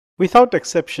Without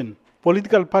exception,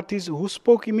 political parties who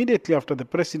spoke immediately after the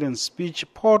president's speech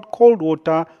poured cold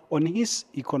water on his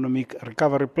economic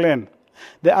recovery plan.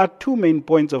 There are two main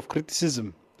points of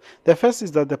criticism. The first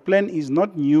is that the plan is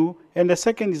not new, and the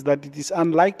second is that it is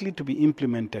unlikely to be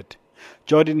implemented.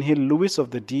 Jordan Hill-Lewis of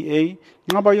the DA,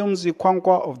 Ngabayomzi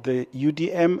Kwankwa of the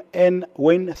UDM, and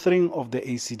Wayne Thring of the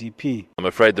ACDP. I'm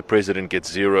afraid the president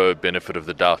gets zero benefit of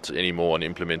the doubt anymore on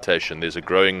implementation. There's a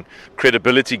growing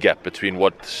credibility gap between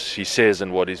what he says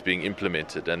and what is being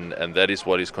implemented, and that is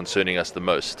what is concerning us the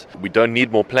most. We don't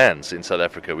need more plans in South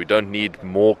Africa. We don't need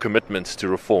more commitments to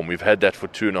reform. We've had that for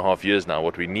 2.5 years now.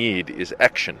 What we need is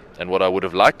action. And what I would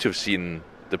have liked to have seen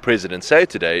the president say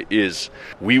today is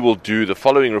we will do the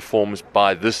following reforms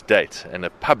by this date, and a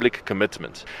public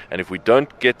commitment. And if we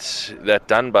don't get that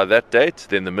done by that date,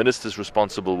 then the ministers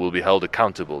responsible will be held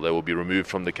accountable. They will be removed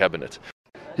from the cabinet.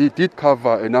 He did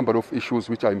cover a number of issues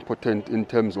which are important in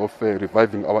terms of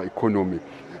reviving our economy.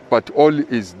 But all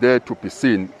is there to be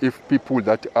seen if people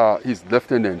that are his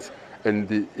lieutenants and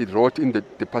the rot in the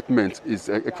departments is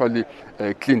actually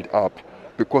cleaned up.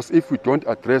 Because if we don't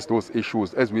address those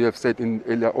issues, as we have said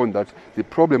earlier on, that the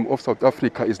problem of South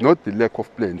Africa is not the lack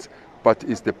of plans, but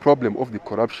is the problem of the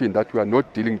corruption that we are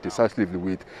not dealing decisively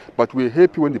with. But we're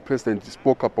happy when the president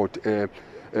spoke about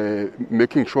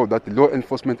making sure that the law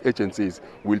enforcement agencies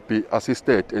will be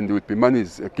assisted and there will be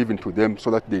monies given to them so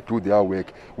that they do their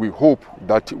work. We hope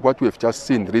that what we have just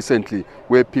seen recently,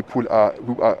 where people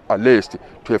who are alleged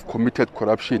to have committed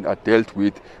corruption are dealt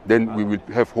with, then we will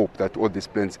have hope that all these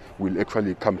plans will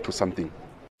actually come to something.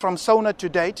 From SONA to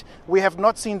date, we have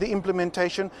not seen the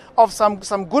implementation of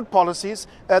some good policies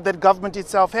that government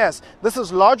itself has. This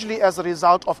is largely as a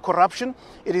result of corruption.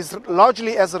 It is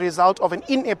largely as a result of an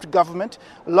inept government,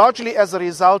 largely as a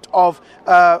result of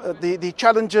the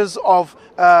challenges of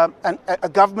a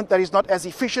government that is not as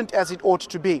efficient as it ought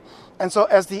to be. And so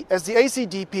as the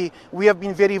ACDP, we have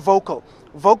been very vocal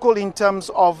in terms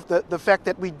of the fact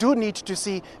that we do need to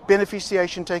see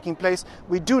beneficiation taking place.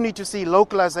 We do need to see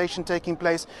localization taking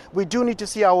place. We do need to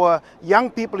see our young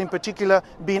people in particular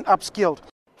being upskilled.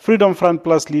 Freedom Front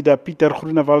Plus leader Peter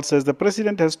Groenewald says the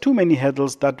president has too many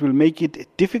hurdles that will make it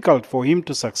difficult for him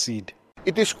to succeed.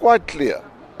 It is quite clear,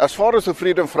 as far as the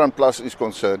Freedom Front Plus is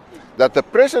concerned, that the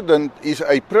president is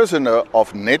a prisoner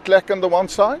of NEDLAC on the one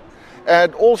side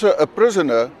and also a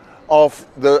prisoner of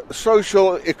the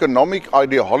social economic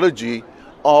ideology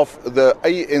of the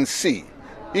ANC.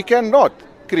 He cannot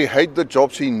create the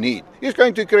jobs he needs. He's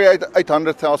going to create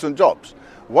 800,000 jobs.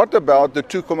 What about the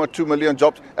 2.2 million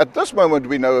jobs at this moment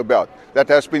we know about that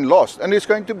has been lost? And it's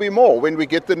going to be more when we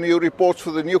get the new reports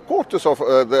for the new quarters of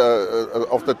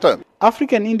the term.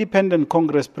 African Independent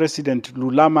Congress President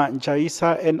Lulama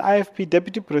Nchaisa and IFP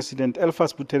Deputy President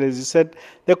Elfas Buthelezi said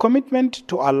the commitment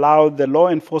to allow the law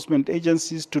enforcement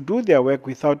agencies to do their work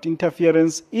without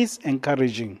interference is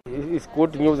encouraging. It's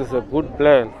good news, it's a good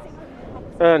plan.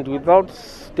 And without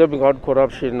stepping out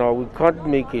corruption now, we can't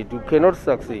make it, we cannot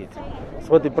succeed.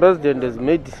 So the president has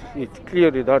made it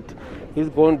clear that he's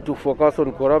going to focus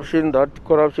on corruption, that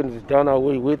corruption is done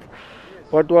away with.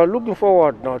 But we are looking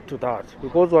forward now to that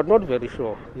because we are not very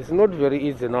sure. It's not very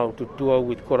easy now to deal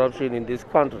with corruption in this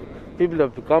country. People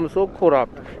have become so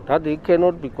corrupt that they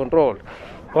cannot be controlled.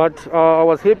 But I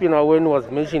was happy now when he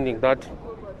was mentioning that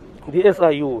the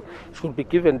SIU should be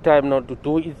given time now to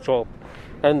do its job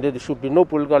and there should be no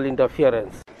political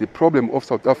interference. The problem of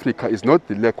South Africa is not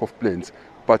the lack of plans,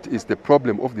 but is the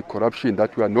problem of the corruption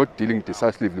that we are not dealing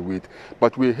decisively with.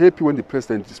 But we're happy when the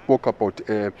president spoke about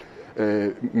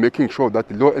making sure that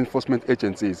the law enforcement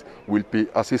agencies will be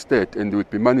assisted and there will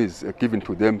be monies given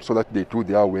to them so that they do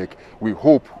their work. We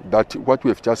hope that what we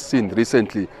have just seen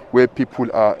recently, where people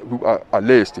who are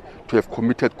alleged to have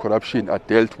committed corruption are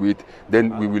dealt with,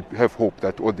 then we will have hope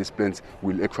that all these plans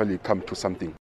will actually come to something.